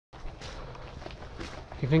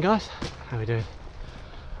Evening guys, how are we doing?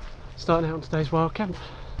 Starting out on today's wild camp.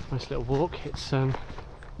 Nice little walk. It's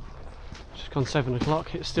just gone 7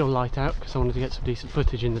 o'clock. It's still light out because I wanted to get some decent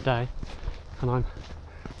footage in the day, and I'm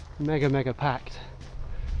mega packed.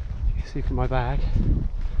 You can see from my bag,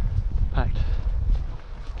 packed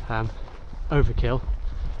overkill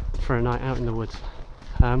for a night out in the woods.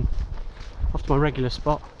 Off to my regular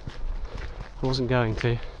spot. I wasn't going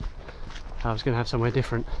to. I was going to have somewhere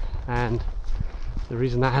different, and the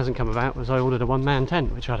reason that hasn't come about was I ordered a one-man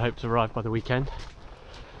tent which I'd hoped to arrive by the weekend.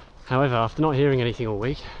 However, after not hearing anything all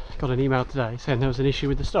week, I got an email today saying there was an issue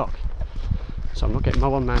with the stock, so I'm not getting my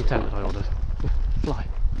one-man tent that I ordered. Fly.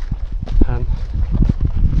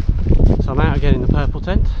 So I'm out again in the purple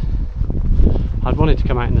tent. I'd wanted to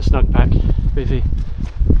come out in the snug pack, bivvy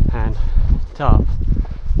and tarp,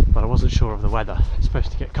 but I wasn't sure of the weather. It's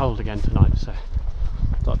supposed to get cold again tonight, so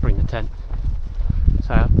I thought I'd bring the tent.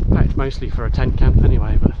 So I packed mostly for a tent camp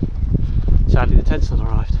anyway, but sadly the tent's not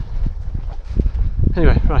arrived.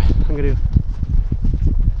 Anyway, right, I'm going to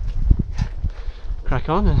crack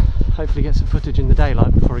on and hopefully get some footage in the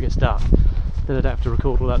daylight before it gets dark. Then I don't have to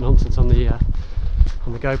record all that nonsense on the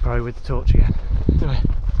GoPro with the torch again. Anyway,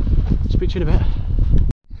 speak to you in a bit.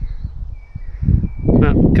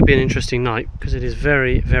 Well, it could be an interesting night because it is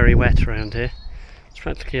very wet around here. It's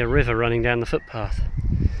practically a river running down the footpath.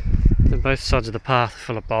 And both sides of the path are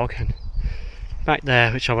full of bog, and back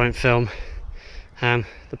there, which I won't film,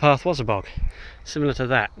 the path was a bog, similar to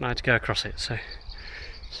that, and I had to go across it, so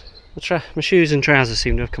my shoes and trousers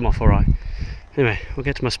seem to have come off alright. Anyway, we'll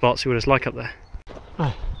get to my spot, see what it's like up there.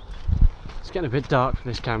 Right. It's getting a bit dark for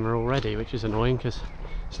this camera already, which is annoying because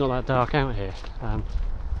it's not that dark out here. I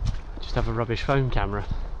just have a rubbish phone camera.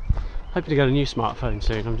 Hoping to get a new smartphone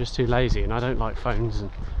soon. I'm just too lazy, and I don't like phones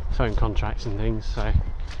and phone contracts and things, so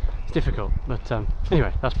it's difficult. But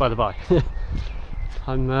anyway, that's by the by.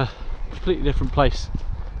 I'm a completely different place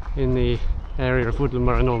in the area of woodland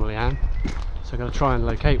where I normally am, so I've got to try and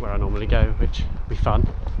locate where I normally go, which will be fun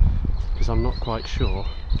because I'm not quite sure.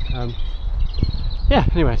 Yeah,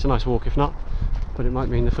 anyway, it's a nice walk if not, but it might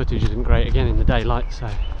mean the footage isn't great again in the daylight, so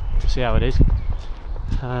we'll see how it is.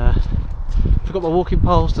 Forgot my walking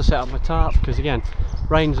poles to set up my tarp because again,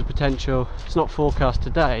 rain's a potential. It's not forecast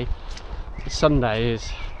today, but Sunday is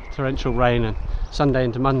torrential rain, and Sunday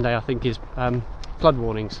into Monday I think is flood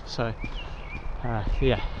warnings, so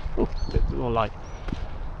yeah, a bit more light,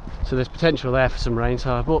 so there's potential there for some rain.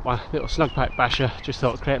 So I bought my little snug pack basher, just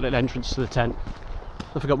thought I'd create a little entrance to the tent.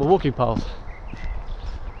 I forgot my walking poles.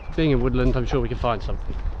 Being in woodland, I'm sure we can find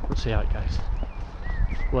something. We'll see how it goes.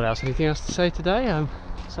 What else? Anything else to say today?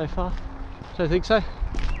 So far, don't think so.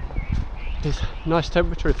 It's nice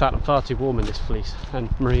temperature. In fact, I'm far too warm in this fleece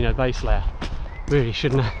and merino base layer. Really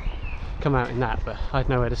shouldn't have come out in that, but I had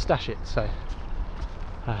nowhere to stash it, so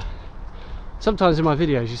sometimes in my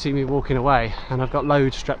videos you see me walking away and I've got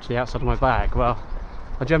loads strapped to the outside of my bag. Well,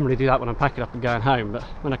 I generally do that when I'm packing up and going home, but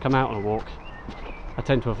when I come out on a walk I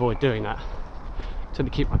tend to avoid doing that. I tend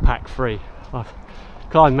to keep my pack free. I've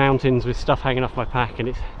climbed mountains with stuff hanging off my pack and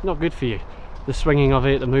it's not good for you. The swinging of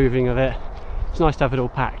it, the moving of it. It's nice to have it all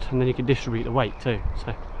packed, and then you can distribute the weight too.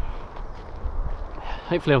 So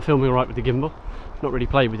hopefully I'm filming alright with the gimbal. Not really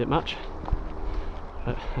played with it much,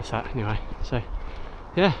 but that's that anyway. So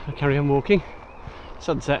yeah, I'll carry on walking.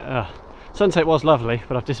 Sunset was lovely,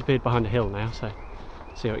 but I've disappeared behind a hill now, so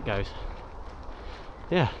see how it goes.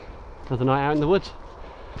 Yeah, another night out in the woods.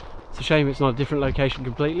 It's a shame it's not a different location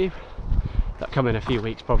completely. That'll come in a few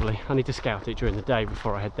weeks probably. I need to scout it during the day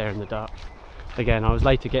before I head there in the dark. Again, I was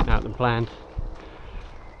later getting out than planned.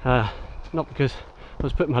 Not because I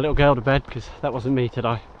was putting my little girl to bed, because that wasn't me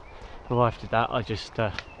today. My wife did that. I just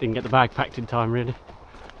didn't get the bag packed in time really.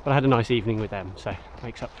 But I had a nice evening with them, so it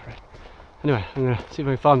makes up for it. Anyway, I'm going to see if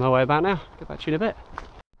I can find my way about now. Get back to you in a bit.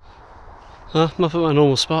 I'm up at my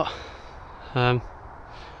normal spot. I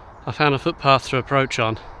found a footpath to approach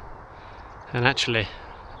on, and actually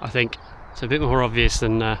I think it's a bit more obvious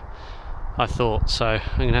than I thought, so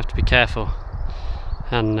I'm going to have to be careful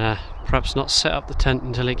and perhaps not set up the tent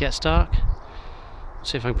until it gets dark.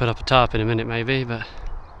 See if I can put up a tarp in a minute maybe, but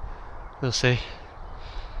we'll see.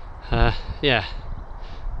 Yeah,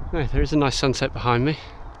 anyway, there is a nice sunset behind me.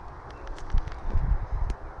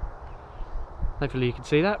 Hopefully you can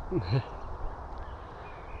see that.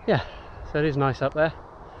 Yeah, so it is nice up there.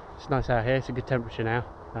 It's nice out here, it's a good temperature now.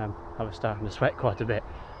 I was starting to sweat quite a bit,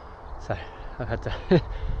 so I've had to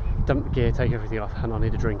dump the gear, take everything off, and I'll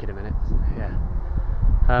need a drink in a minute. So, yeah.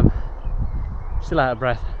 Still out of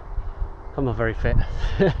breath. I'm not very fit.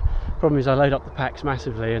 Problem is I load up the packs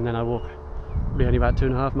massively and then I walk probably only about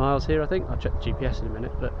 2.5 miles here I think. I'll check the GPS in a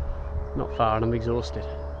minute, but not far, and I'm exhausted.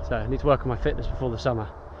 So I need to work on my fitness before the summer.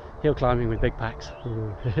 Hill climbing with big packs.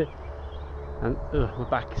 And my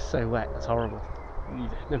back is so wet, that's horrible.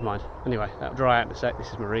 Never mind. Anyway, that'll dry out in a sec. This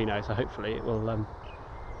is merino, so hopefully it will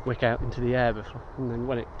wick out into the air before, and then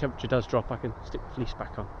when temperature does drop, I can stick the fleece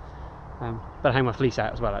back on. Better hang my fleece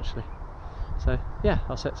out as well, actually. So yeah,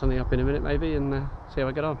 I'll set something up in a minute maybe, and see how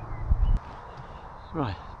I get on.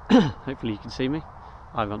 Right, hopefully you can see me.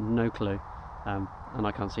 I've got no clue, and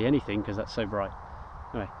I can't see anything because that's so bright.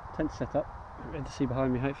 Anyway, tent set up. You're able to see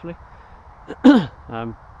behind me, hopefully.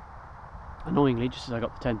 Annoyingly, just as I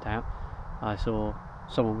got the tent out, I saw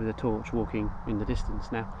someone with a torch walking in the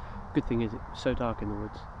distance. Now, good thing is it's so dark in the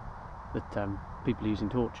woods that people are using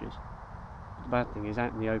torches. But the bad thing is,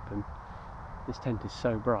 out in the open, this tent is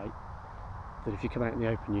so bright that if you come out in the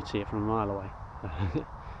open, you'd see it from a mile away.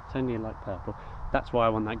 It's only in light purple. That's why I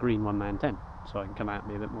want that green one-man tent, so I can come out and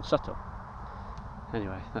be a bit more subtle.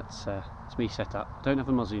 Anyway, that's me set up. I don't have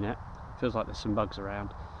a mozzie net. Feels like there's some bugs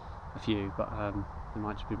around, a few, but it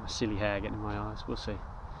might just be my silly hair getting in my eyes. We'll see.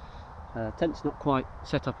 Tent's not quite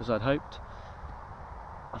set up as I'd hoped.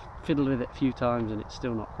 I've fiddled with it a few times and it's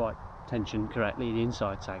still not quite tensioned correctly. The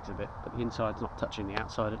inside sags a bit, but the inside's not touching the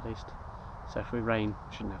outside at least. So if we rain,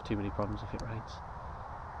 we shouldn't have too many problems if it rains.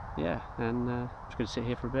 Yeah, and I'm just going to sit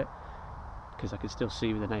here for a bit because I can still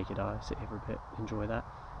see with the naked eye. Sit here for a bit, enjoy that,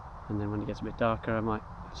 and then when it gets a bit darker, I might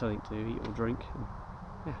have something to eat or drink. And,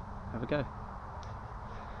 yeah, have a go.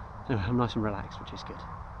 Anyway, I'm nice and relaxed, which is good.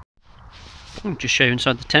 I'll just show you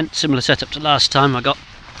inside the tent. Similar setup to last time. I got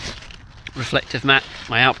reflective mat,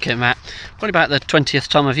 my Alpkit mat. Probably about the 20th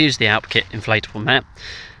time I've used the Alpkit inflatable mat,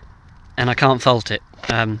 and I can't fault it.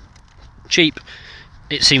 Cheap.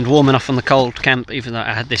 It seemed warm enough on the cold camp, even though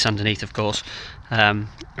I had this underneath, of course.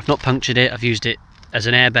 I've not punctured it. I've used it as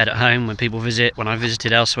an airbed at home when people visit. When I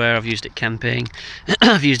visited elsewhere, I've used it camping.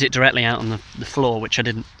 I've used it directly out on the floor, which I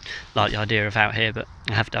didn't like the idea of out here, but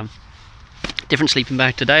I have done. Different sleeping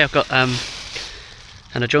bag today. I've got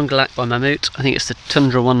and a Jungleak by Mammut. I think it's the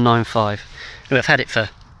Tundra 195. Anyway, I've had it for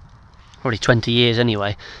probably 20 years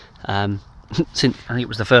anyway. Since I think it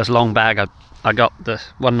was the first long bag I got. The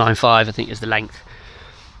 195 I think is the length.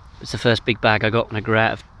 It's the first big bag I got when I grew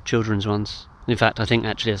out of children's ones. In fact, I think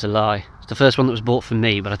actually that's a lie. It's the first one that was bought for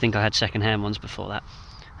me, but I think I had second-hand ones before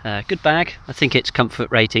that. Good bag. I think its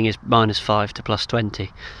comfort rating is -5 to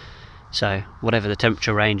 +20. So whatever the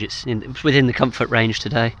temperature range, it's within the comfort range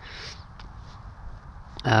today.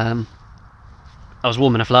 I was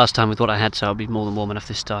warm enough last time with what I had, so I'll be more than warm enough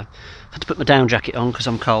this time. I had to put my down jacket on because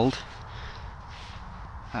I'm cold.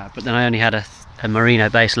 But then I only had a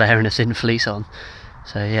merino base layer and a thin fleece on.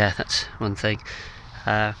 So yeah, that's one thing.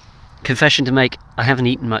 Confession to make, I haven't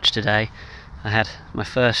eaten much today. I had my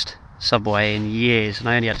first Subway in years and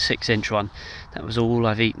I only had a 6-inch one. That was all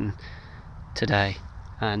I've eaten today,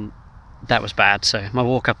 and that was bad. So my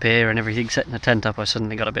walk up here and everything, setting the tent up, I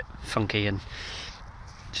suddenly got a bit funky and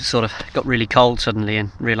just sort of got really cold suddenly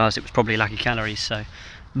and realised it was probably lack of calories. So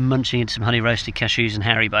munching into some honey roasted cashews and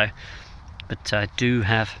Haribo. But I do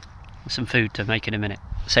have some food to make in a minute.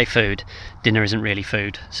 I say food, dinner isn't really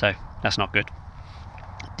food, so that's not good.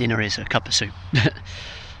 Dinner is a cup of soup.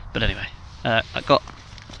 But anyway, I've got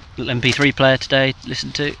a little MP3 player today to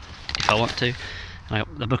listen to if I want to. And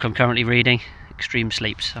the book I'm currently reading, Extreme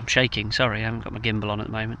Sleeps. I'm shaking, sorry, I haven't got my gimbal on at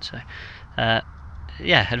the moment. So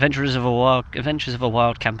yeah, Adventures of a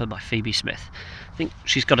Wild Camper by Phoebe Smith. I think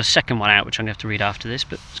she's got a second one out which I'm going to have to read after this,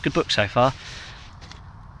 but it's a good book so far.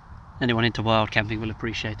 Anyone into wild camping will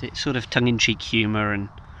appreciate it. It's sort of tongue-in-cheek humour and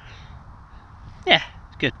yeah,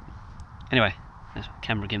 it's good. Anyway, there's a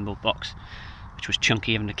camera gimbal box, which was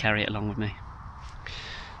chunky having to carry it along with me.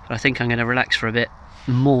 But I think I'm going to relax for a bit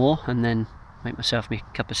more and then make myself a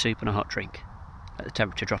cup of soup and a hot drink. Let the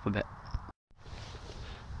temperature drop a bit.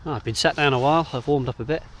 Oh, I've been sat down a while, I've warmed up a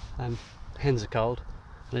bit. The hens are cold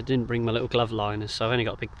and I didn't bring my little glove liners, so I've only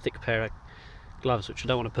got a big thick pair of gloves which I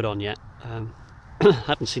don't want to put on yet. I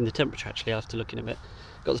haven't seen the temperature actually, I'll have to look in a bit.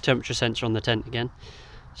 Got the temperature sensor on the tent again.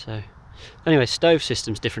 So anyway, stove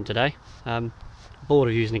system's different today. Bored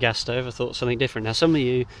of using a gas stove, I thought something different. Now some of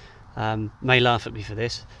you may laugh at me for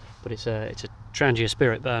this, but it's a Trangia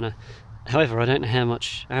spirit burner. However, I don't know how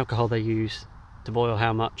much alcohol they use to boil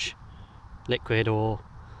how much liquid or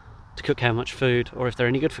to cook how much food, or if they're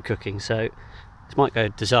any good for cooking, so this might go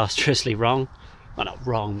disastrously wrong. Well, not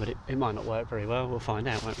wrong, but it might not work very well. We'll find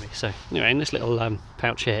out, won't we? So anyway, in this little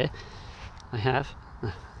pouch here I have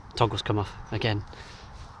toggles come off again,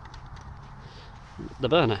 the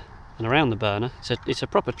burner, and around the burner it's a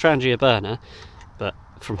proper Trangia burner, but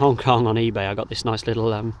from Hong Kong on eBay I got this nice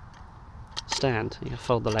little stand. You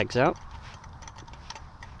fold the legs out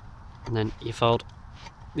and then you fold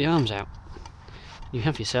the arms out. You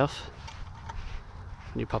have yourself,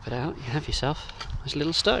 when you pop it out, you have yourself this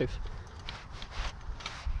little stove.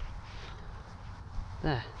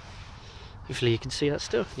 There. Hopefully you can see that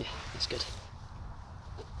still. Yeah, that's good.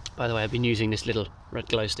 By the way, I've been using this little red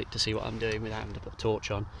glow stick to see what I'm doing without having to put a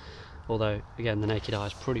torch on. Although, again, the naked eye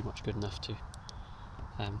is pretty much good enough to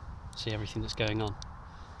see everything that's going on.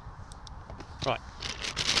 Right.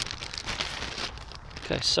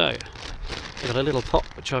 Okay, so I've got a little pot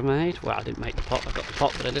which I've made. Well, I didn't make the pot, I've got the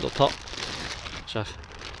pot, but a little pot which I've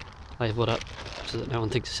labelled up so that no one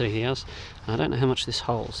thinks it's anything else. And I don't know how much this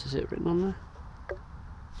holds. Is it written on there?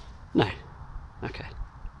 No. Okay.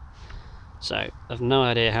 So I've no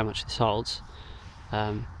idea how much this holds,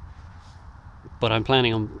 but I'm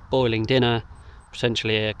planning on boiling dinner,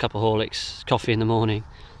 potentially a cup of Horlicks, coffee in the morning.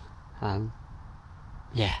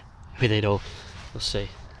 Yeah, with it all, we'll see.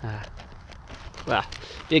 Well,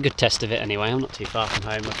 be a good test of it anyway. I'm not too far from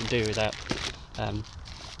home. I can do without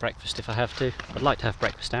breakfast if I have to. I'd like to have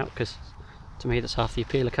breakfast out because to me that's half the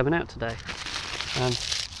appeal of coming out today.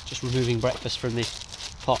 Just removing breakfast from the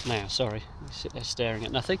pot now, sorry. You sit there staring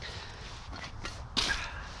at nothing.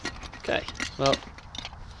 Okay, well,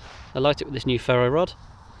 I light it with this new ferro rod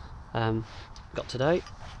got today.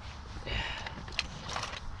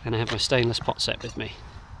 And I have my stainless pot set with me.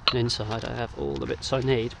 And inside I have all the bits I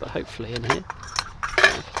need, but hopefully in here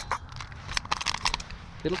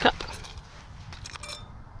little cup.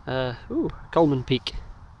 Ooh, Coleman Peak.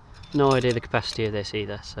 No idea the capacity of this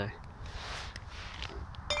either, so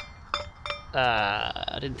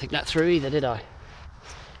I didn't think that through either, did I?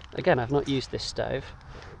 Again, I've not used this stove,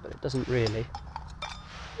 but it doesn't really.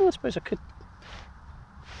 Well, I suppose I could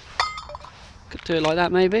do it like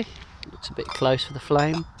that maybe. Looks a bit close for the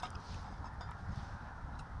flame.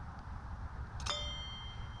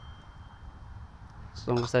 As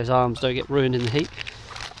long as those arms don't get ruined in the heat,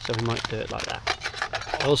 so we might do it like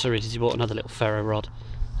that. I also recently bought another little ferro rod,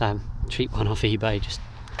 cheap one off eBay, just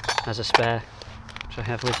as a spare, which I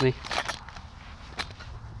have with me.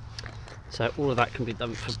 So all of that can be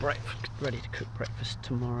done for breakfast, ready to cook breakfast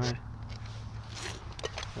tomorrow.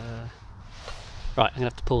 Right, I'm going to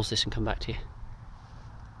have to pause this and come back to you.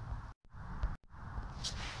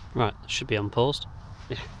 Right, that should be unpaused.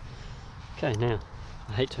 Yeah. Okay, now,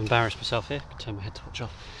 I hate to embarrass myself here. I can turn my head torch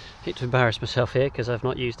off. I hate to embarrass myself here because I've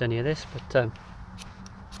not used any of this, but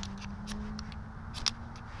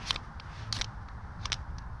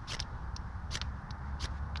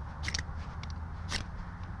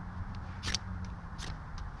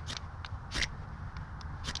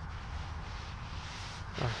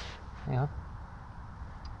hang on.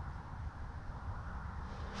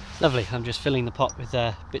 Lovely, I'm just filling the pot with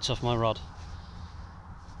bits off my rod.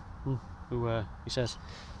 He says,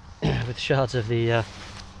 with shards of the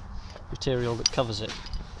material that covers it.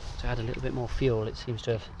 To add a little bit more fuel, it seems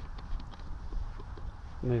to have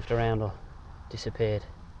moved around or disappeared.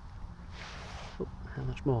 Oh, how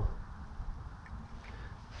much more?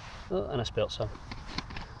 Oh, and I spilt some.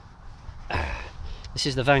 This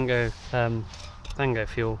is the Vango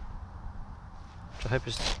fuel, which I hope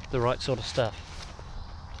is the right sort of stuff.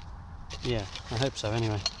 Yeah, I hope so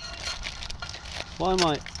anyway. Why am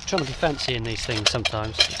I trying to be fancy in these things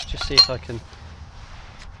sometimes? Let's just see if I can...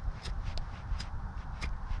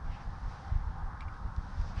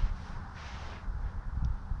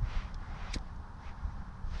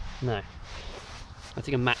 No. I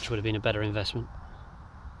think a match would have been a better investment.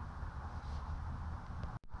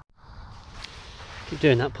 Keep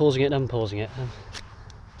doing that, pausing it and unpausing it.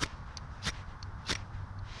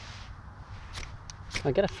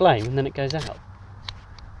 I get a flame and then it goes out.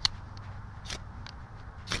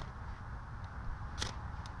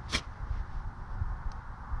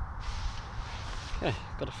 Okay,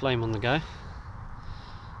 got a flame on the go.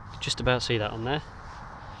 Just about see that on there.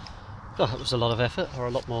 Oh, that was a lot of effort, or a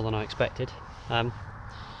lot more than I expected.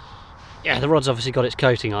 Yeah, the rod's obviously got its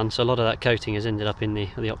coating on, so a lot of that coating has ended up in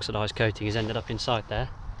the oxidised coating has ended up inside there.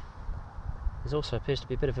 There also appears to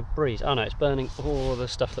be a bit of a breeze. Oh no, it's burning all the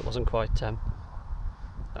stuff that wasn't quite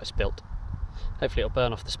that spilt. Hopefully it'll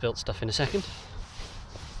burn off the spilt stuff in a second.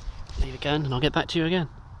 Leave it going and I'll get back to you again.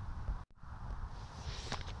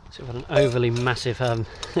 So we've got an overly massive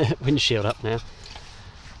windshield up now.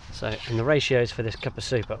 So, and the ratios for this cup of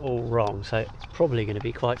soup are all wrong, so it's probably going to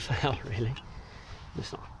be quite foul really.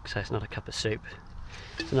 It's not, so it's not a cup of soup.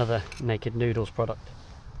 It's another Naked Noodles product.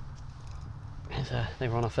 They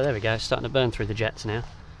run off, there we go, it's starting to burn through the jets now.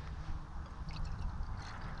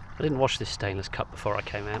 I didn't wash this stainless cup before I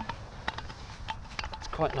came out. It's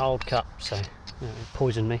quite an old cup, so you know, it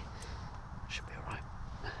poisoned me. Should be alright.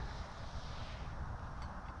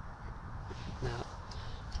 Now,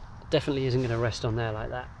 definitely isn't going to rest on there like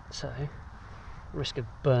that, so risk of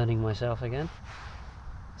burning myself again.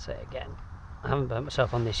 Say it again, I haven't burnt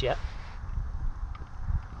myself on this yet.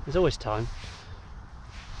 There's always time.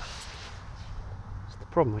 It's the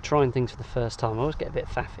problem with trying things for the first time, I always get a bit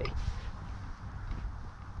faffy.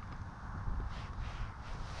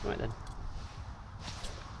 Right then.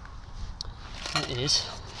 That is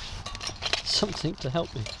something to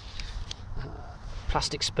help me.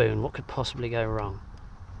 Plastic spoon, what could possibly go wrong?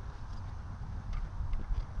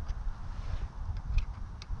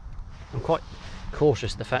 I'm quite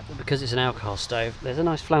cautious of the fact that because it's an alcohol stove, there's a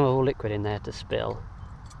nice flammable liquid in there to spill.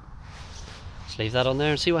 Just leave that on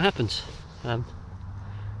there and see what happens.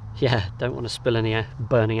 Yeah, don't want to spill any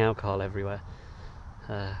burning alcohol everywhere.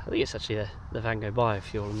 I think it's actually the Van Gogh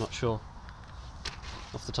biofuel, I'm not sure.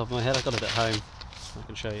 Off the top of my head, I've got it at home. I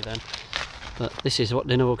can show you then. But this is what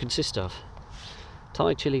dinner will consist of.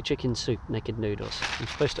 Thai chili chicken soup, naked noodles. I'm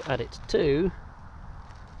supposed to add it to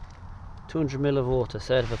 200 ml of water,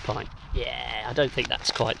 third of a pint. Yeah, I don't think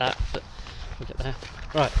that's quite that, but we'll get there.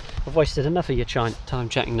 Right, I've wasted enough of your time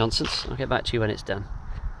chatting nonsense. I'll get back to you when it's done.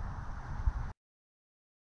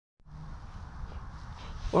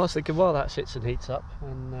 Well, I was thinking while that sits and heats up,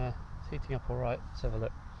 and it's heating up alright, let's have a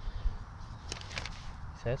look.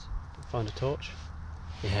 He says, find a torch.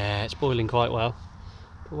 Yeah, it's boiling quite well.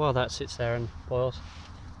 But while that sits there and boils,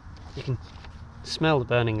 you can smell the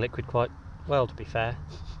burning liquid quite well, to be fair.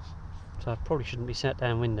 So I probably shouldn't be sat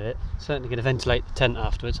downwind of it. Certainly going to ventilate the tent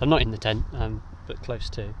afterwards. I'm not in the tent, but close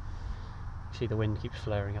to. You see the wind keeps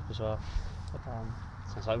flaring up as well. But,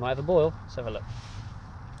 sounds like we might have a boil. Let's have a look.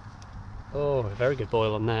 Oh, a very good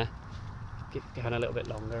boil on there. Keep going a little bit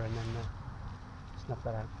longer and then snuff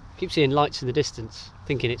that out. Keep seeing lights in the distance,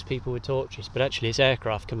 thinking it's people with torches, but actually it's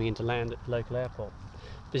aircraft coming in to land at the local airport.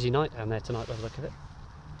 Busy night down there tonight by the look of it.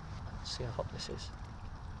 Let's see how hot this is.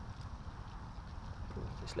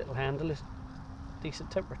 This little handle is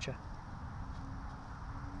decent temperature.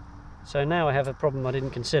 So now I have a problem I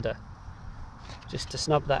didn't consider. Just to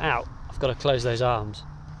snub that out, I've got to close those arms.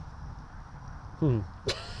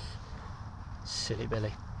 Silly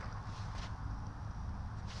Billy.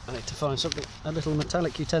 I need to find something, a little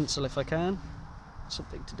metallic utensil if I can.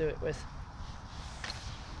 Something to do it with.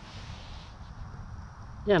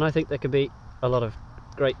 Yeah, and I think there could be a lot of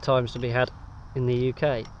great times to be had in the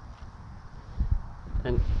UK.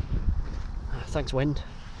 And thanks wind.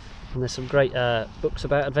 And there's some great books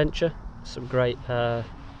about adventure, some great YouTube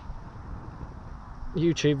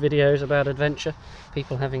videos about adventure,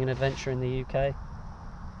 people having an adventure in the UK.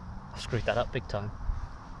 I've screwed that up big time.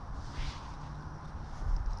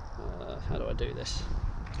 How do I do this?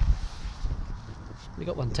 We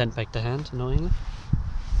got one tent peg to hand, annoyingly.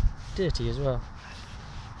 Dirty as well.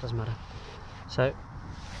 Doesn't matter. So,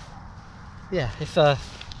 yeah, if I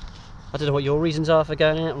don't know what your reasons are for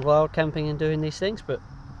going out and wild camping and doing these things, but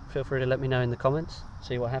feel free to let me know in the comments.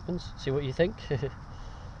 See what happens. See what you think.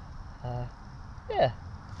 Yeah,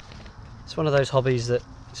 it's one of those hobbies that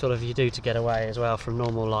sort of you do to get away as well from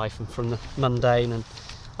normal life and from the mundane. And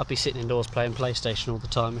I'd be sitting indoors playing PlayStation all the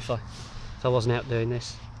time if I wasn't out doing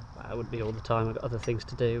this. Well, it wouldn't be all the time. I've got other things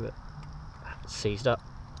to do, but it's seized up.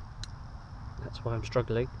 That's why I'm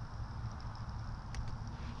struggling.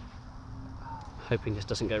 Hoping this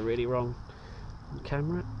doesn't go really wrong on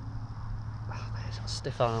camera. Oh, there's our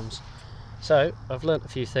stiff arms. So I've learnt a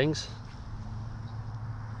few things.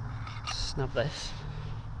 Snub this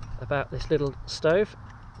about this little stove.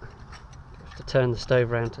 You have to turn the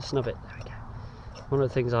stove around to snub it. There we go. One of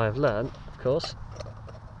the things I have learnt, of course,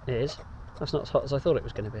 is that's not as hot as I thought it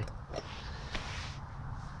was going to be.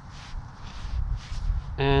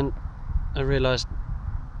 And I realised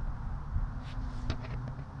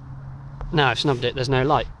now I've snubbed it, there's no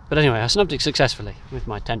light. But anyway, I snubbed it successfully with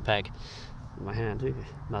my tent peg in my hand. Ooh,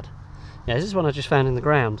 mud. Yeah, this is one I just found in the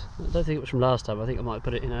ground. I don't think it was from last time. I think I might have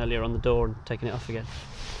put it in earlier on the door and taken it off again.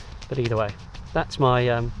 But either way, that's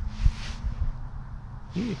my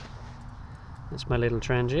that's my little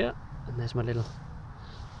Trangia, and there's my little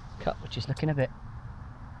cup, which is looking a bit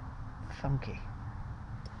funky.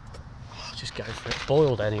 I'll just go for it.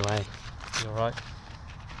 Boiled anyway. You're right.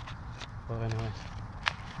 Well, anyway.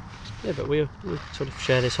 Yeah, but we sort of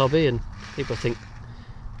share this hobby, and people think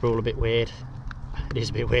we're all a bit weird. It is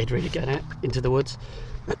a bit weird, really, going out into the woods,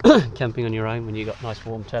 camping on your own when you've got a nice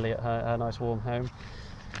warm telly at home, a nice warm home,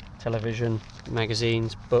 television,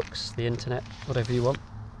 magazines, books, the internet, whatever you want.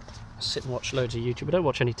 Sit and watch loads of YouTube. I don't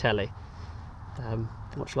watch any telly.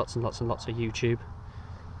 Watch lots and lots and lots of YouTube.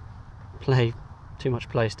 Play too much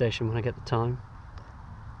PlayStation when I get the time.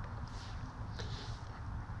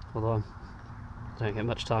 Although I'm don't get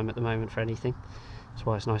much time at the moment for anything. That's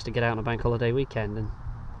why it's nice to get out on a bank holiday weekend and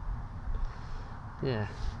yeah,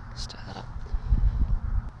 stir that up.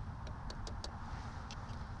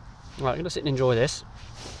 Right, I'm going to sit and enjoy this.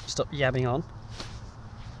 Stop yabbing on.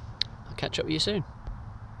 I'll catch up with you soon.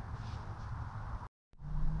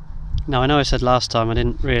 Now I know I said last time I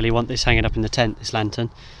didn't really want this hanging up in the tent, this lantern.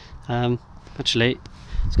 Actually,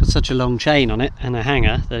 it's got such a long chain on it and a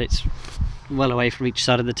hanger that it's well away from each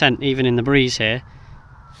side of the tent. Even in the breeze here,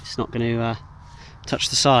 it's not going to touch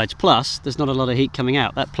the sides. Plus, there's not a lot of heat coming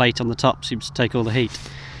out. That plate on the top seems to take all the heat.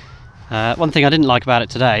 One thing I didn't like about it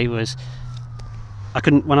today was I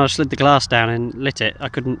couldn't, when I slid the glass down and lit it, I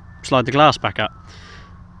couldn't slide the glass back up.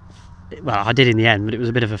 Well, I did in the end, but it was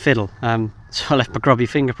a bit of a fiddle. So I left my grubby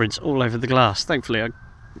fingerprints all over the glass. Thankfully, I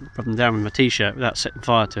rubbed them down with my t-shirt without setting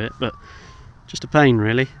fire to it, but just a pain,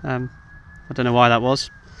 really. I don't know why that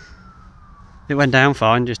was. It went down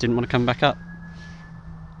fine, just didn't want to come back up.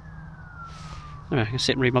 Anyway, I can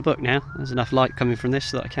sit and read my book now. There's enough light coming from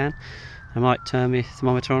this so that I can. I might turn my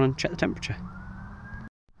thermometer on and check the temperature.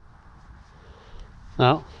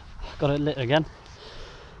 Well, I've got it lit again.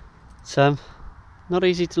 It's not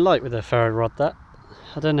easy to light with a ferro rod, that.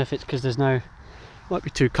 I don't know if it's because there's no... might be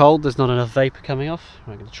too cold, there's not enough vapour coming off.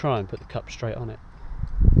 I'm going to try and put the cup straight on it.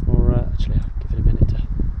 Or actually, I'll give it a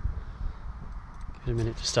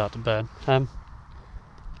minute to start to burn. It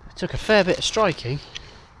took a fair bit of striking.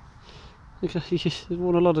 You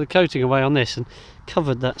worn a lot of the coating away on this and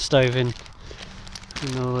covered that stove in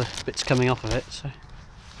all the bits coming off of it. So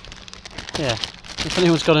yeah, if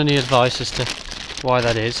anyone's got any advice as to why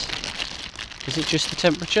that is it just the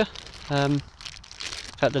temperature? The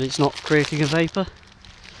fact that it's not creating a vapour?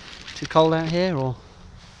 Too cold out here, or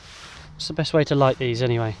what's the best way to light these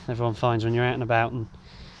anyway? Everyone finds when you're out and about and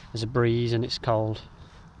there's a breeze and it's cold.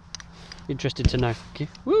 Interested to know. Okay.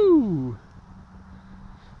 Woo!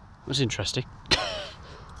 That was interesting.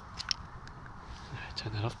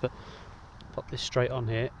 Turn that off, but pop this straight on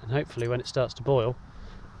here and hopefully when it starts to boil,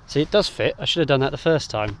 see, it does fit. I should have done that the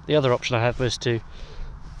first time. The other option I had was to,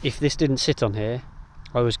 if this didn't sit on here,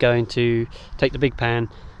 I was going to take the big pan,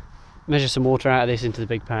 measure some water out of this into the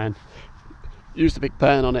big pan, use the big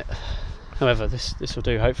pan on it. However, this will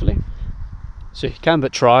do, hopefully. So you can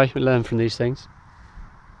but try and learn from these things.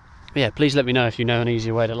 But yeah, please let me know if you know an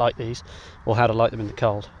easier way to light these or how to light them in the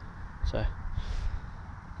cold. So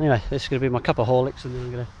anyway, this is going to be my cup of Horlicks and then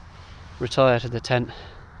I'm going to retire to the tent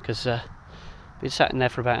because I've been sat in there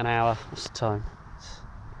for about an hour. What's the time?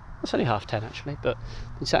 It's only 10:30 actually, but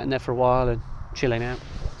been sat in there for a while and chilling out.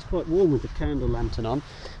 It's quite warm with the candle lantern on.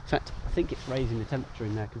 In fact, I think it's raising the temperature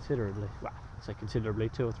in there considerably. Well, I'd say considerably,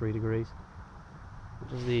 2 or 3 degrees.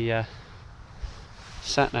 What does the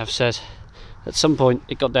sat-nav says? At some point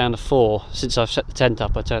it got down to 4. Since I've set the tent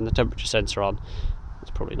up, I turned the temperature sensor on.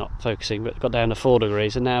 It's probably not focusing, but it got down to 4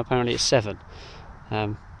 degrees and now apparently it's 7.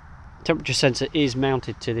 Temperature sensor is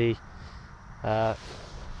mounted to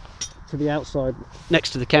the outside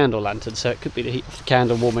next to the candle lantern, so it could be the heat of the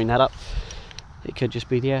candle warming that up. It could just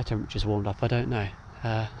be the air temperature's warmed up, I don't know.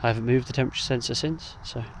 I haven't moved the temperature sensor since,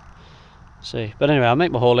 so see. But anyway, I'll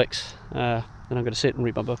make my Horlicks, then I'm going to sit and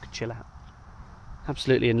read my book and chill out.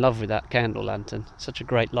 Absolutely in love with that candle lantern. Such a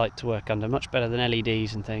great light to work under, much better than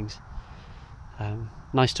LEDs and things.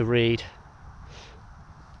 Nice to read.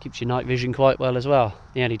 Keeps your night vision quite well as well.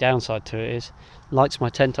 The only downside to it is lights my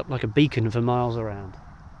tent up like a beacon for miles around.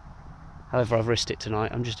 However, I've risked it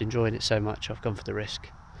tonight. I'm just enjoying it so much, I've gone for the risk.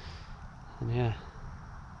 And yeah,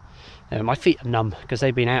 my feet are numb because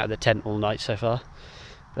they've been out of the tent all night so far,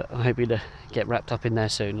 but I'm hoping to get wrapped up in there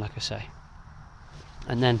soon, like I say.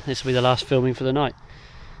 And then this will be the last filming for the night,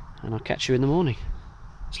 and I'll catch you in the morning.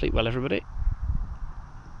 Sleep well, everybody.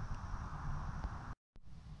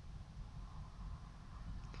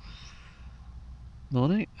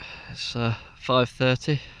 Morning, it's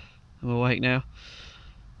 5:30. I'm awake now.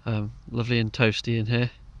 Lovely and toasty in here.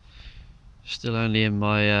 Still only in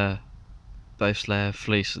my base layer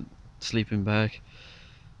fleece and sleeping bag.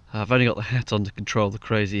 I've only got the hat on to control the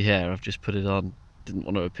crazy hair. I've just put it on. Didn't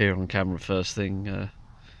want to appear on camera first thing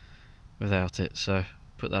without it, so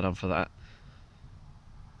put that on for that.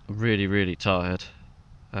 I'm really tired.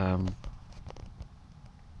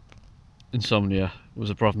 Insomnia was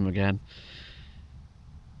a problem again.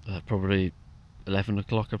 Probably 11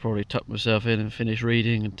 o'clock I probably tucked myself in and finished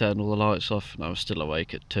reading and turned all the lights off, and I was still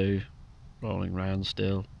awake at 2, rolling round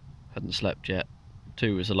still. Hadn't slept yet.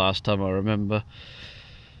 2 was the last time I remember.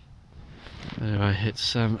 Anyway,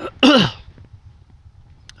 it's I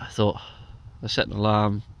thought I set an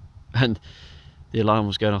alarm and the alarm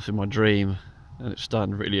was going off in my dream and it was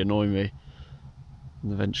starting to really annoy me,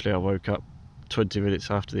 and eventually I woke up 20 minutes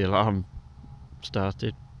after the alarm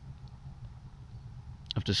started.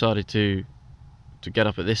 I've decided to get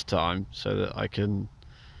up at this time so that I can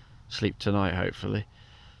sleep tonight, hopefully.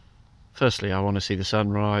 Firstly, I want to see the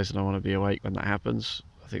sunrise and I want to be awake when that happens.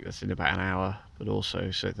 I think that's in about an hour, but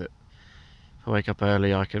also so that if I wake up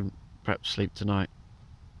early I can perhaps sleep tonight.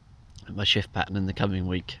 And my shift pattern in the coming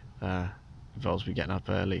week involves me getting up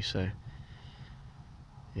early, so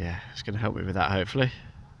yeah, it's going to help me with that, hopefully.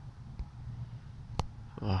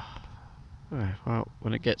 Oh, well,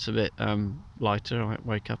 when it gets a bit lighter, I might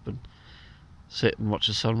wake up and sit and watch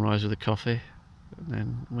the sunrise with a coffee, and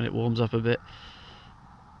then when it warms up a bit,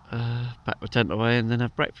 pack my tent away and then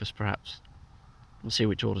have breakfast perhaps. We'll see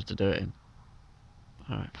which order to do it in.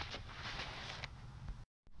 Alright.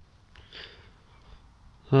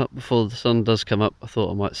 Well, before the sun does come up, I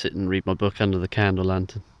thought I might sit and read my book under the candle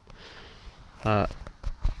lantern. I'll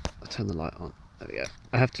turn the light on. There we go.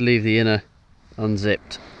 I have to leave the inner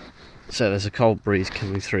unzipped, so there's a cold breeze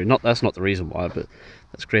coming through. That's not the reason why, but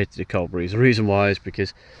that's created a cold breeze. The reason why is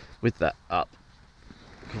because with that up,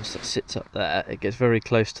 of course that sits up there, it gets very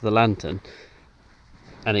close to the lantern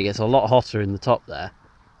and it gets a lot hotter in the top there.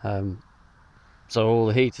 So all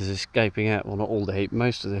the heat is escaping out. Well, not all the heat,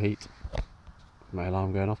 most of the heat. My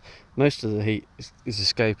alarm going off. Most of the heat is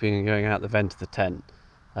escaping and going out the vent of the tent,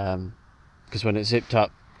 because when it's zipped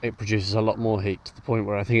up it produces a lot more heat, to the point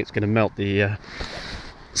where I think it's going to melt the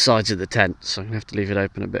sides of the tent, so I'm going to have to leave it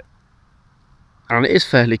open a bit. And it is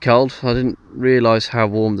fairly cold. I didn't realise how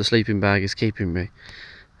warm the sleeping bag is keeping me.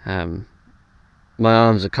 My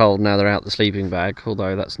arms are cold now they're out the sleeping bag,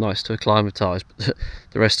 although that's nice to acclimatise, but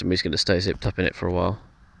the rest of me is going to stay zipped up in it for a while.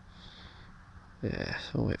 Yeah,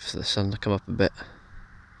 I'll wait for the sun to come up a bit.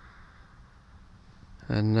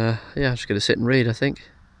 And yeah, I'm just going to sit and read, I think.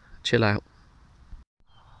 Chill out.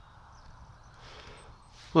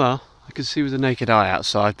 Well, I can see with the naked eye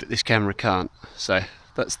outside, but this camera can't. So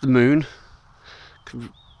that's the moon.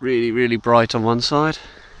 Really, really bright on one side.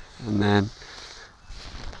 And then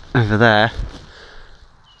over there,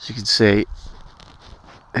 as you can see,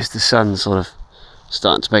 is the sun sort of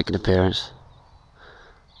starting to make an appearance.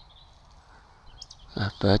 A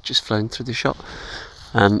bird just flown through the shot.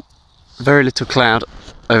 Very little cloud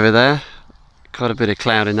over there, quite a bit of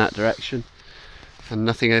cloud in that direction, and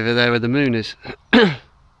nothing over there where the moon is.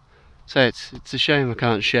 So it's a shame I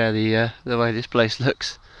can't share the way this place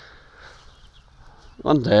looks.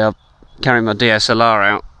 One day I'll carry my DSLR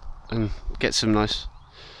out and get some nice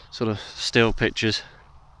sort of still pictures.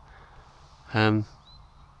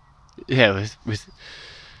 Yeah,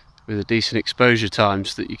 with a decent exposure time,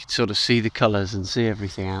 so that you can sort of see the colours and see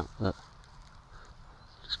everything out. But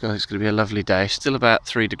it's going to be a lovely day. Still about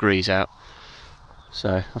 3 degrees out,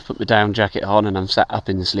 so I've put my down jacket on and I'm sat up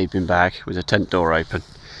in the sleeping bag with the tent door open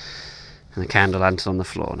and the candle lantern on the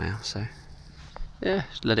floor now. So yeah,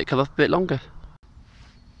 just let it come up a bit longer.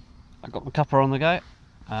 I've got my cuppa on the go.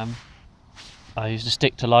 I used a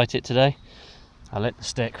stick to light it today. I lit the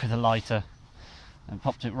stick with a lighter and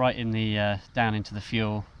popped it right in the down into the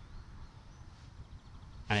fuel,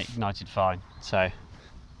 and it ignited fine. So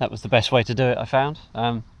that was the best way to do it, I found.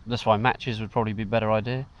 That's why matches would probably be a better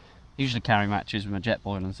idea. I usually carry matches with my jet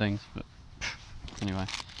boil and things, but anyway.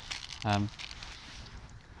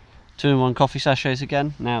 2-in-1 coffee sachets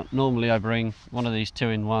again. Now normally I bring one of these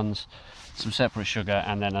 2-in-1s, some separate sugar,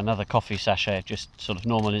 and then another coffee sachet of just sort of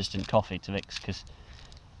normal instant coffee to mix, because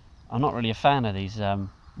I'm not really a fan of these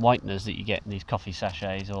whiteners that you get in these coffee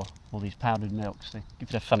sachets, or these powdered milks. They give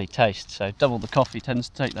it a funny taste, so double the coffee tends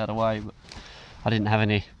to take that away, but I didn't have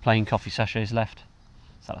any plain coffee sachets left,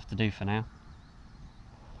 so that'll have to do for now.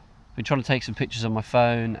 I've been trying to take some pictures on my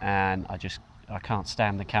phone, and I can't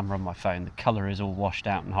stand the camera on my phone. The colour is all washed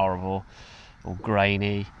out and horrible, all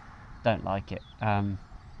grainy. Don't like it.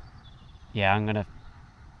 Yeah, I'm going to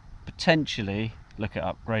potentially look at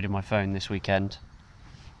upgrading my phone this weekend.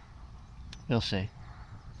 We'll see.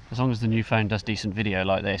 As long as the new phone does decent video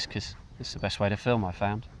like this, because it's the best way to film, I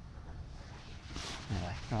found.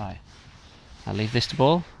 Anyway, right. I'll leave this to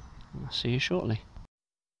boil. I'll see you shortly.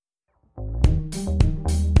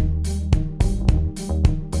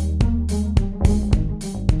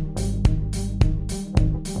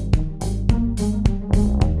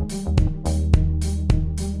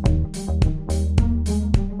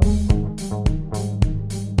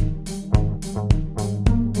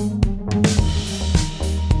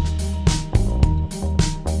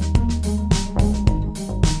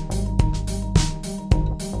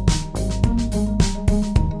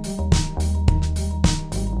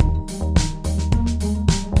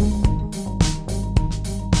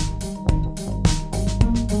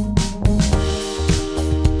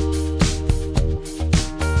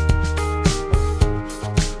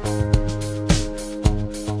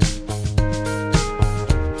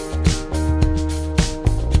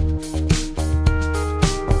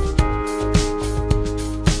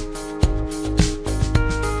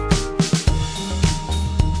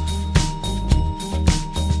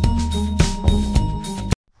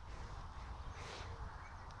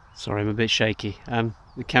 Sorry, I'm a bit shaky.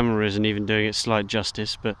 The camera isn't even doing it slight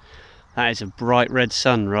justice, but that is a bright red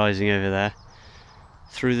sun rising over there.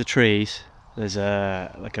 Through the trees, there's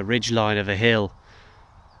like a ridge line of a hill,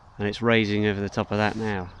 and it's raising over the top of that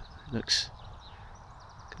now. It looks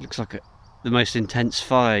like the most intense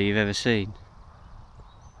fire you've ever seen.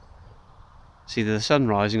 It's either the sun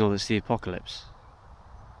rising or it's the apocalypse.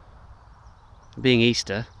 Being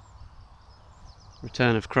Easter,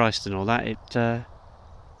 return of Christ and all that, it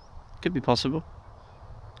could be possible.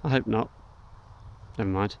 I hope not. Never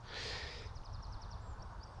mind.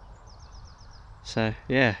 So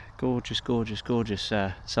yeah, gorgeous, gorgeous, gorgeous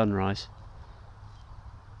sunrise.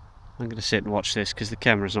 I'm going to sit and watch this because the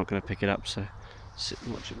camera's not going to pick it up, so sit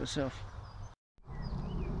and watch it myself.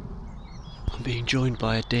 I'm being joined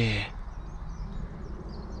by a deer.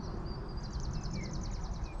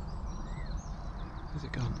 Where's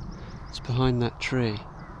it gone? It's behind that tree.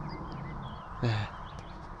 There.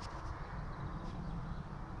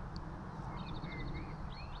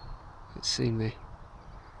 It's seen me.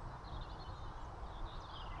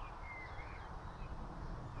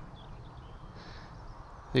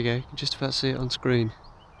 There you go, you can just about see it on screen.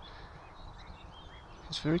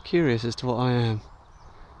 It's very curious as to what I am.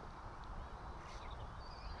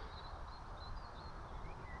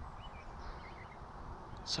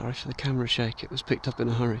 Sorry for the camera shake, it was picked up in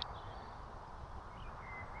a hurry.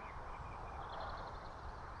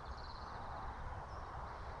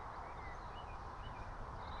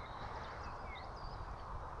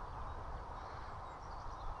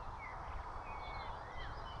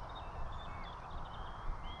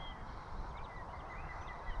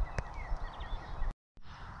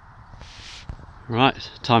 Right,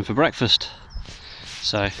 time for breakfast.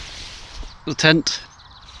 So the tent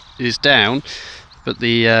is down, but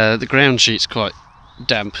the ground sheet's quite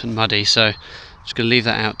damp and muddy, so I'm just going to leave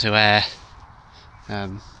that out to air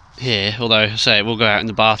here. Although I say we'll go out in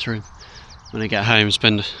the bathroom when I get home,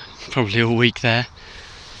 spend probably all week there.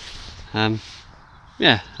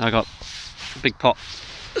 Yeah, I got a big pot.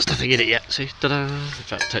 There's nothing in it yet. See, ta-da! In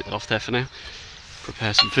fact, take that off there for now.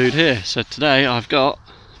 Prepare some food here. So today I've got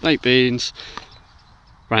baked beans.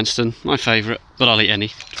 Branston, my favourite, but I'll eat any,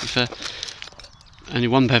 to be fair. Only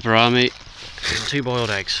one pepperami and 2 boiled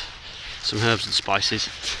eggs, some herbs and spices.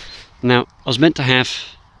 Now, I was meant to have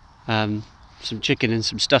some chicken and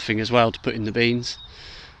some stuffing as well to put in the beans.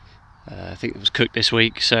 I think it was cooked this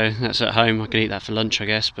week, so that's at home. I can eat that for lunch, I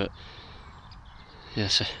guess, but yeah,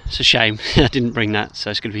 it's a shame I didn't bring that. So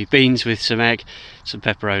it's going to be beans with some egg, some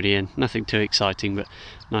pepperoni in. Nothing too exciting, but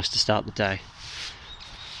nice to start the day.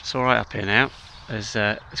 It's alright up here now. There's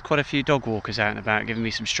quite a few dog walkers out and about giving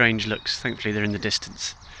me some strange looks. Thankfully they're in the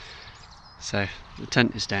distance. So the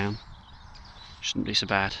tent is down. Shouldn't be so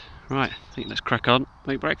bad. Right, I think let's crack on,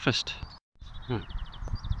 make breakfast. Right.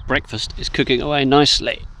 Breakfast is cooking away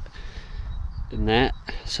nicely in there.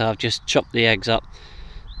 So I've just chopped the eggs up,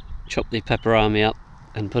 chopped the pepperami up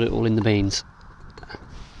and put it all in the beans.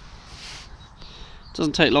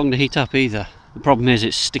 Doesn't take long to heat up either. The problem is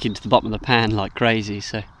it's sticking to the bottom of the pan like crazy,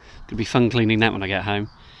 so it'll be fun cleaning that when I get home.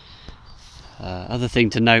 Other thing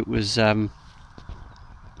to note was I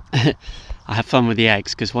had fun with the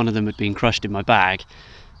eggs because one of them had been crushed in my bag,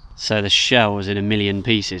 so the shell was in a million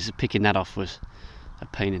pieces. Picking that off was a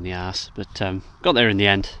pain in the ass, but got there in the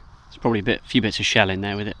end. There's probably a few bits of shell in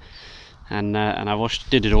there with it, and I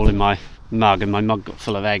did it all in my mug, and my mug got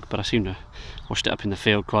full of egg, but I seem to washed it up in the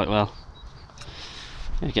field quite well.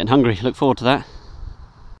 Yeah, getting hungry. Look forward to that.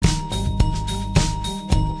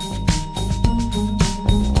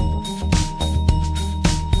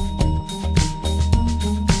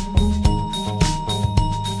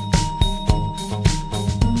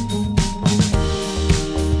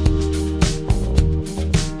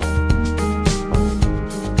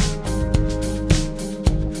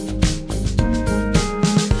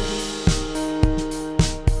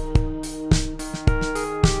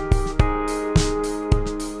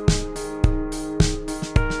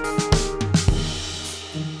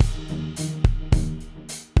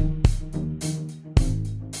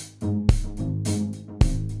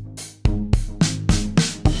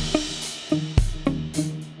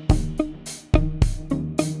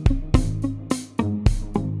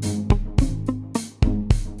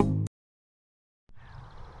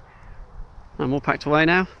 I'm all packed away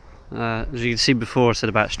now. As you can see before, I said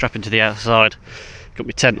about strapping to the outside. Got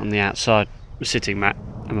my tent on the outside, my sitting mat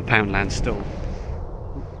and my Poundland stool.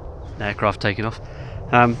 The aircraft taking off.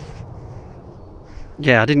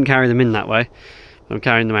 Yeah, I didn't carry them in that way, but I'm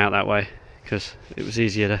carrying them out that way because it was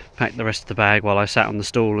easier to pack the rest of the bag while I sat on the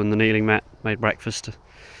stool and the kneeling mat, made breakfast.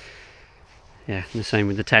 Yeah, and the same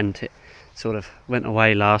with the tent. sort of went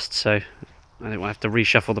away last, so I don't have to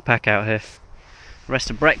reshuffle the pack out here. The rest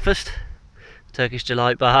of breakfast, Turkish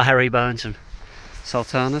Delight bar, Haribo and some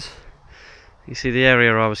sultanas. You see the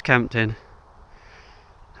area I was camped in.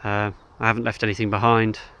 I haven't left anything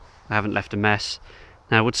behind, I haven't left a mess.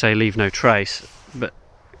 Now I would say leave no trace, but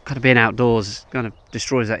kind of being outdoors kind of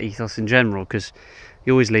destroys that ethos in general, because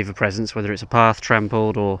you always leave a presence, whether it's a path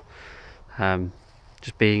trampled or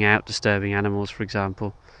just being out disturbing animals, for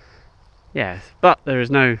example. Yeah, but there is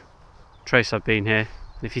no trace I've been here.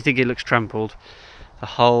 And if you think it looks trampled, the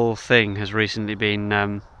whole thing has recently been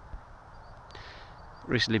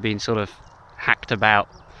sort of hacked about.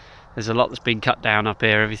 There's a lot that's been cut down up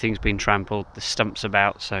here, everything's been trampled, the stumps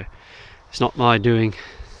about, so it's not my doing.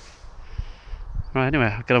 Right, anyway,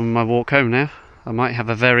 I'll get on with my walk home now. I might have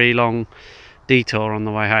a very long detour on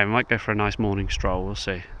the way home. I might go for a nice morning stroll, we'll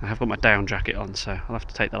see. I have got my down jacket on, so I'll have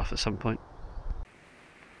to take that off at some point.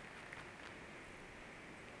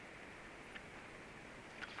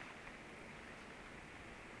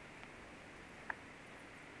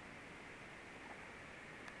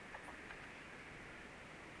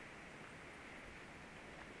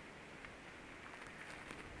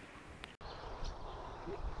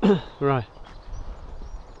 Right,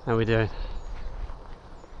 how are we doing?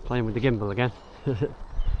 Playing with the gimbal again.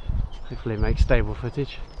 Hopefully it makes stable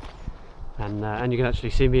footage, and you can actually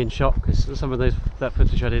see me in shot, because some of that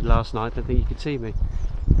footage I did last night, I don't think you could see me.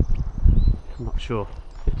 I'm not sure,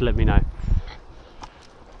 you have to let me know.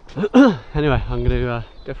 Anyway, I'm going to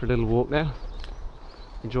go for a little walk now.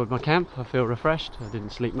 Enjoyed my camp, I feel refreshed. I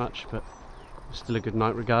didn't sleep much, but it was still a good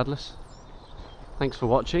night regardless. Thanks for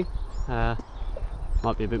watching.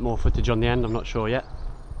 Might be a bit more footage on the end, I'm not sure yet.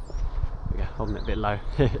 Yeah, holding it a bit low.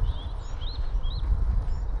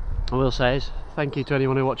 I will say is thank you to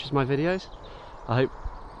anyone who watches my videos. I hope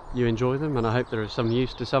you enjoy them, and I hope they're of some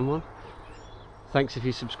use to someone. Thanks if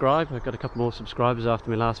you subscribe. I've got a couple more subscribers after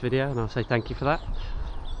my last video, and I'll say thank you for that.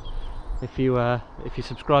 If you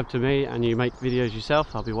subscribe to me and you make videos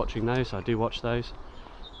yourself, I'll be watching those. I do watch those.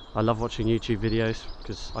 I love watching YouTube videos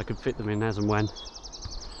because I can fit them in as and when,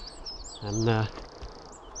 and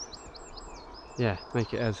yeah,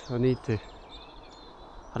 make it as I need to.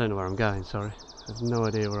 I don't know where I'm going, sorry. I have no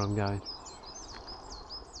idea where I'm going.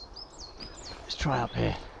 Let's try up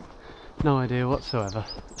here. No idea whatsoever.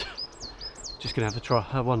 Just gonna have a try,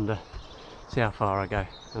 I wonder, see how far I go,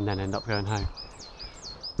 and then end up going home.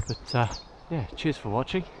 But yeah, cheers for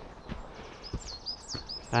watching,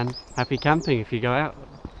 and happy camping if you go out.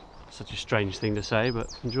 Such a strange thing to say, but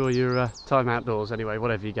enjoy your time outdoors anyway,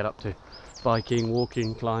 whatever you get up to. Biking,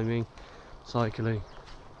 walking, climbing, cycling,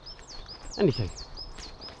 anything.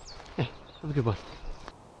 Yeah, have a good one.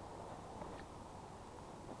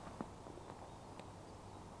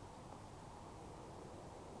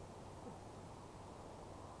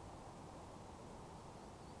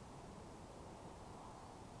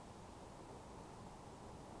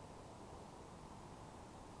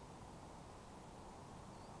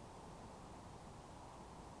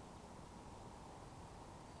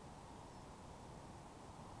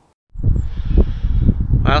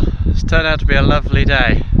 Well, it's turned out to be a lovely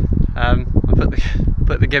day. I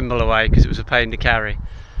put the gimbal away because it was a pain to carry,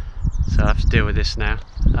 so I have to deal with this now.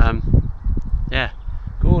 Yeah,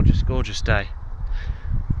 gorgeous day.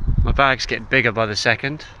 My bag's getting bigger by the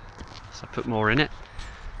second, so I put more in it.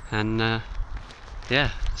 And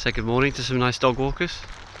yeah, say good morning to some nice dog walkers.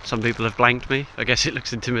 Some people have blanked me. I guess it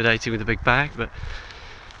looks intimidating with a big bag, but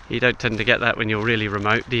you don't tend to get that when you're really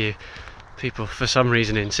remote, do you? People, for some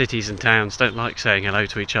reason, in cities and towns don't like saying hello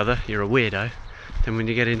to each other. You're a weirdo. Then when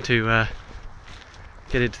you get into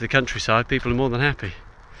the countryside, people are more than happy.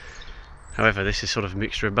 However, this is sort of a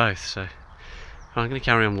mixture of both, so I'm going to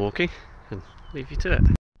carry on walking and leave you to it.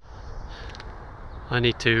 I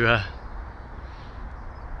need to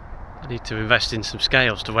invest in some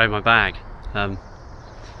scales to weigh my bag,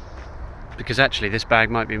 because actually this bag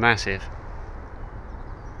might be massive.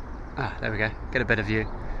 Ah, there we go. Get a better view.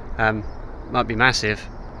 Might be massive,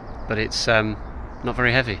 but it's not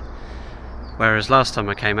very heavy. Whereas last time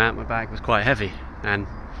I came out, my bag was quite heavy, and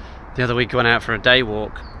the other week I went out for a day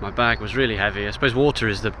walk, my bag was really heavy. I suppose water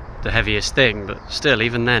is the heaviest thing, but still,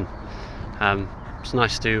 even then, it's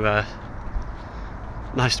nice to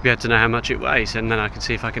be able to know how much it weighs, and then I can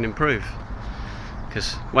see if I can improve.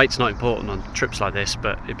 Because weight's not important on trips like this,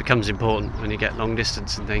 but it becomes important when you get long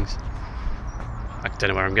distance and things. I don't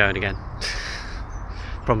know where I'm going again.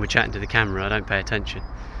 Problem with chatting to the camera, I don't pay attention.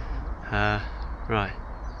 Right.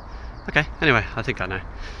 Okay, anyway, I think I know.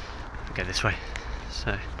 I'll go this way.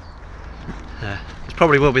 So, this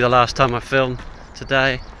probably will be the last time I film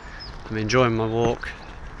today. I'm enjoying my walk.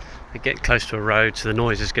 I get close to a road, so the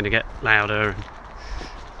noise is going to get louder. And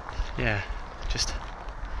yeah,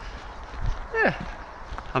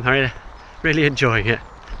 I'm really enjoying it.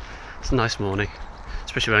 It's a nice morning,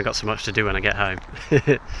 especially when I've got so much to do when I get home.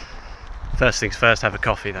 First things first, have a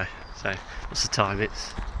coffee though. So what's the time?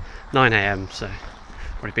 It's 9 AM, so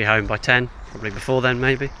probably be home by 10, probably before then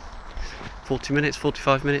maybe. 40 minutes,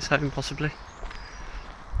 45 minutes home possibly.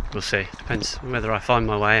 We'll see, depends whether I find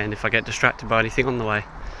my way and if I get distracted by anything on the way.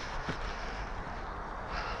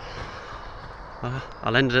 Well,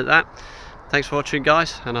 I'll end it at that. Thanks for watching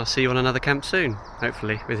guys, and I'll see you on another camp soon,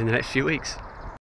 hopefully within the next few weeks.